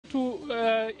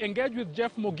to engage with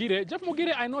Jeff Mogire. Jeff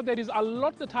Mogire, I know there is a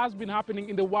lot that has been happening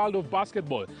in the world of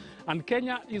basketball, and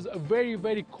Kenya is very,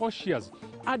 very cautious,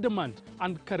 adamant,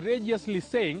 and courageously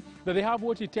saying that they have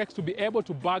what it takes to be able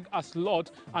to bag a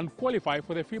slot and qualify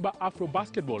for the FIBA Afro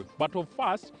Basketball. But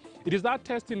first, it is that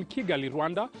test in Kigali,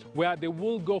 Rwanda, where they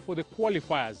will go for the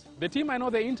qualifiers. The team, I know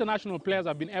the international players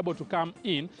have been able to come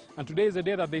in, and today is the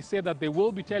day that they say that they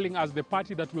will be telling us the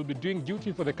party that will be doing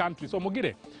duty for the country. So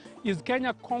Mogire, is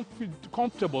Kenya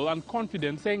comfortable and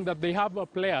confident saying that they have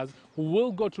players who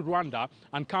will go to Rwanda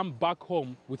and come back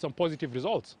home with some positive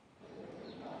results?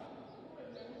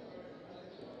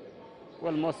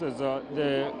 Well, Moses,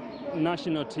 the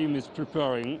national team is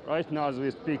preparing. Right now as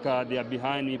we speak, they are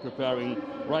behind me preparing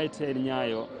right here in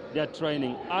Nyayo. They are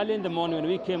training. Early in the morning when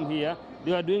we came here,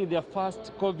 they were doing their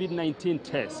first COVID-19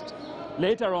 test.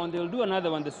 Later on, they'll do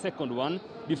another one, the second one,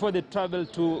 before they travel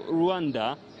to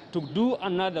Rwanda to do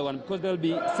another one because they'll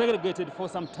be segregated for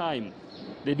some time.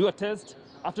 They do a test.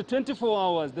 After 24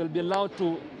 hours, they'll be allowed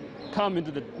to come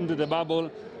into the bubble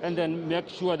and then make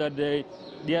sure that they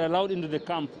are allowed into the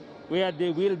camp where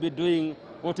they will be doing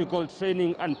what we call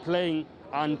training and playing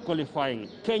and qualifying.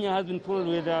 Kenya has been pulled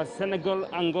with Senegal,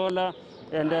 Angola,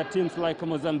 and teams like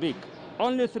Mozambique.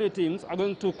 Only 3 teams are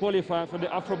going to qualify for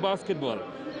the Afro Basketball.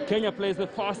 Kenya plays the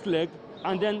first leg,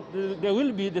 and then there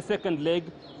will be the second leg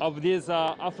of these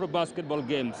Afro Basketball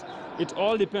games. It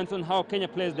all depends on how Kenya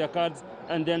plays their cards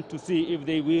and then to see if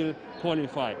they will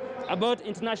qualify. About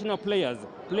international players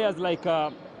like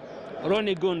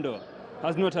Ronnie Gondo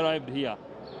has not arrived here.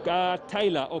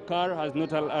 Tyler Okar has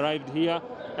not arrived here,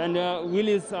 and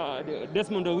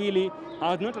Desmond Owili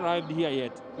has not arrived here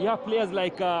yet. You have players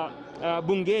like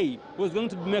Bungei, who is going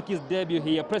to make his debut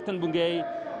here, Preston Bungei,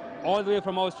 all the way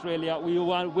from Australia. We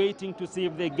were waiting to see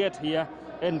if they get here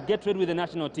and get ready with the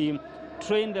national team,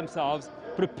 train themselves,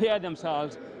 prepare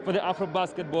themselves for the Afro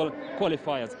Basketball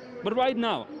qualifiers. But right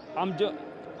now,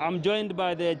 I'm joined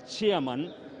by the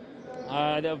chairman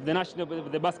of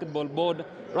the basketball board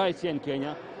right here in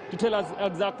Kenya to tell us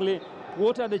exactly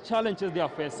what are the challenges they are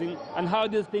facing and how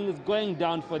this thing is going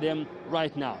down for them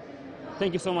right now.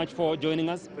 Thank you so much for joining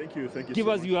us. Thank you. Give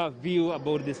us your view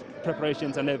about these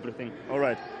preparations and everything. All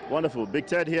right, wonderful. Big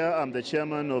Ted here. I'm the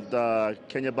chairman of the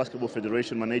Kenya Basketball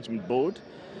Federation Management Board.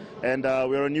 And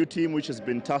we're a new team which has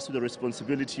been tasked with the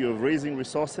responsibility of raising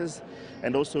resources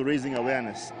and also raising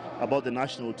awareness about the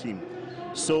national team.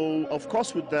 So, of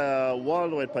course, with the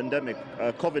worldwide pandemic,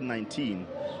 COVID-19,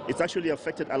 it's actually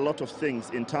affected a lot of things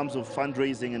in terms of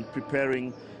fundraising and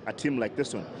preparing a team like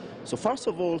this one. So first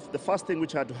of all, the first thing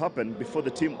which had to happen before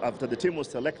after the team was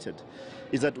selected,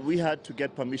 is that we had to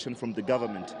get permission from the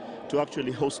government to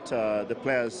actually host the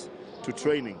players to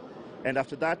training. And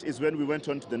after that is when we went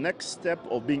on to the next step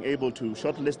of being able to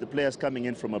shortlist the players coming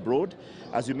in from abroad.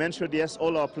 As you mentioned, yes,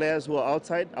 all our players who are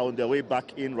outside are on their way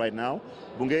back in right now.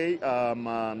 Bungei,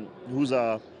 who's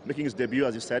making his debut,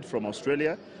 as you said, from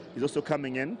Australia, is also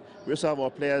coming in. We also have our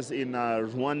players in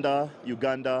Rwanda,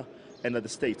 Uganda, and the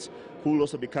States, who will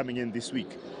also be coming in this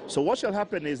week. So what shall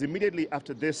happen is immediately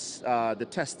after this, the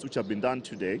tests which have been done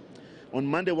today, on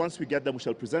Monday, once we get them, we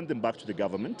shall present them back to the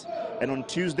government. And on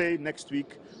Tuesday next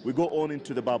week, we go on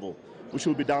into the bubble, which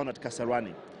will be down at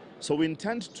Kasarani. So we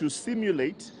intend to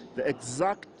simulate the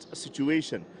exact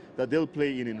situation that they'll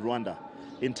play in Rwanda,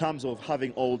 in terms of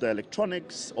having all the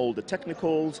electronics, all the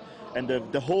technicals, and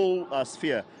the whole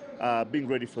sphere being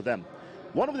ready for them.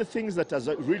 One of the things that has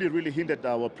really hindered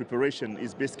our preparation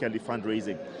is basically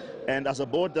fundraising. And as a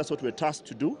board, that's what we're tasked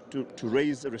to do, to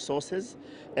raise resources.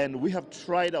 And we have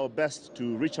tried our best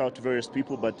to reach out to various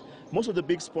people, but most of the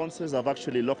big sponsors have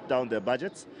actually locked down their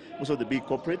budgets, most of the big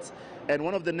corporates. And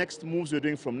one of the next moves we're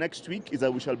doing from next week is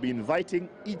that we shall be inviting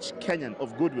each Kenyan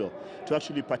of goodwill to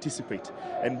actually participate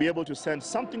and be able to send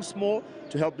something small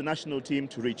to help the national team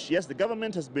to reach. Yes, the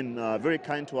government has been very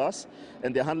kind to us,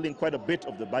 and they're handling quite a bit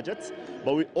of the budgets,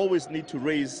 but we always need to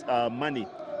raise money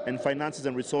and finances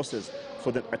and resources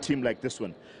for a team like this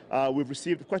one. We've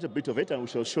received quite a bit of it, and we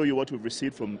shall show you what we've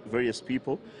received from various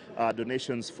people,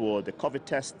 donations for the COVID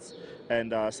tests,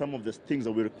 and some of the things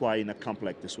that we require in a camp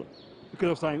like this one.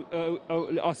 Because of time,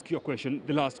 I'll ask you a question,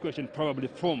 the last question probably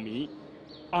from me.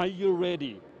 Are you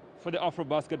ready for the Afro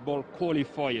Basketball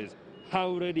qualifiers?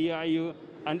 How ready are you?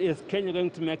 And is Kenya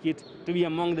going to make it to be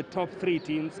among the top 3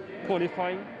 teams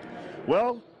qualifying?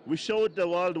 Well, we showed the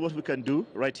world what we can do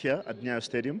right here at Nyayo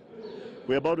Stadium.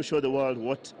 We're about to show the world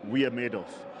what we are made of.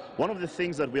 One of the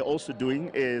things that we're also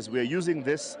doing is we're using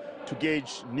this to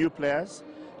gauge new players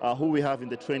who we have in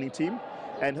the training team,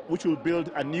 and which will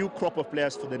build a new crop of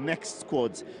players for the next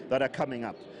squads that are coming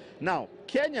up. Now,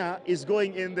 Kenya is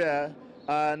going in there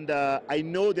And I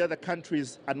know the other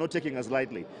countries are not taking us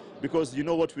lightly, because you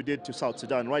know what we did to South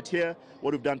Sudan right here,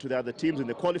 what we've done to the other teams in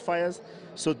the qualifiers.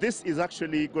 So this is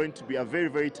actually going to be a very,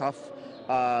 very tough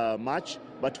match,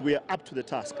 but we are up to the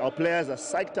task. Our players are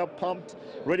psyched up, pumped,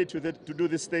 ready to do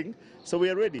this thing. So we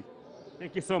are ready.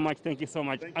 Thank you so much. Thank you so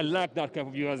much. I like that kind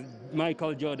of view as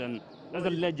Michael Jordan. That's a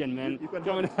legend, man.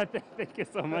 Thank you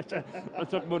so much. I'll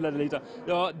talk about that later.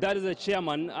 So that is the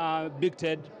chairman, Big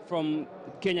Ted, from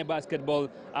Kenya Basketball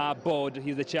Board.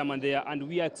 He's the chairman there, and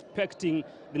we are expecting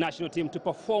the national team to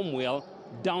perform well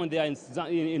down there in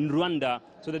Rwanda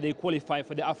so that they qualify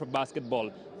for the Afro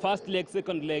Basketball. First leg,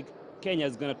 second leg, Kenya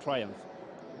is going to triumph.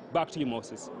 Back to you,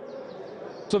 Moses.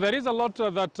 So there is a lot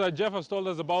that Jeff has told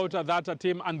us about that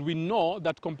team, and we know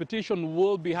that competition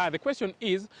will be high. The question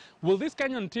is, will this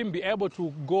Kenyan team be able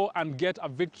to go and get a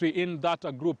victory in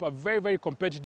that group? A very, very competitive